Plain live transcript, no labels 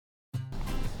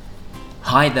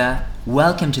Hi there,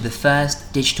 welcome to the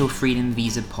first Digital Freedom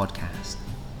Visa podcast.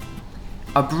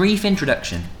 A brief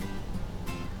introduction.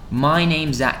 My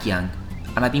name's Zach Young,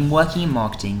 and I've been working in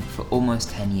marketing for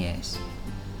almost 10 years.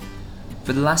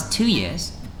 For the last 2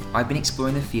 years, I've been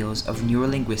exploring the fields of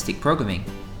neurolinguistic programming,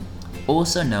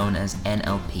 also known as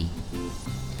NLP.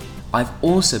 I've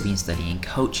also been studying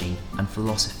coaching and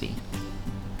philosophy.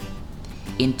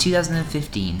 In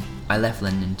 2015, I left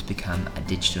London to become a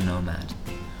digital nomad,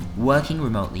 working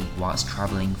remotely whilst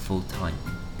travelling full-time.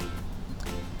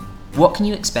 What can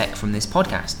you expect from this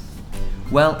podcast?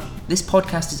 Well, this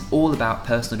podcast is all about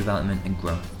personal development and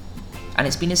growth, and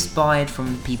it's been inspired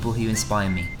from people who inspire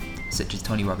me, such as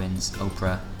Tony Robbins,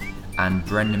 Oprah, and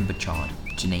Brendan Burchard,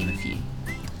 to name a few.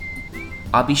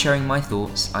 I'll be sharing my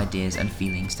thoughts, ideas, and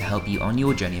feelings to help you on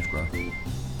your journey of growth.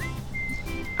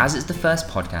 As it's the first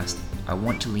podcast, I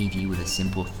want to leave you with a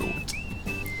simple thought.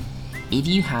 If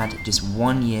you had just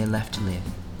 1 year left to live,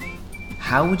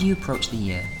 how would you approach the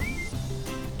year?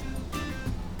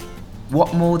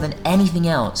 What more than anything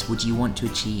else would you want to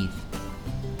achieve?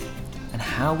 And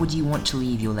how would you want to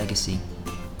leave your legacy?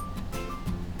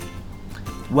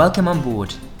 Welcome on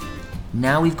board.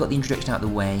 Now we've got the introduction out of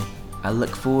the way, I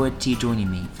look forward to you joining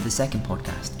me for the second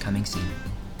podcast coming soon.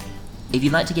 If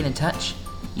you'd like to get in touch,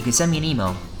 you can send me an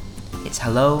email. It's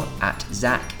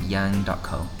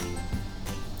hello@zachyoung.co.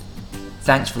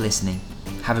 Thanks for listening.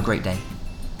 Have a great day.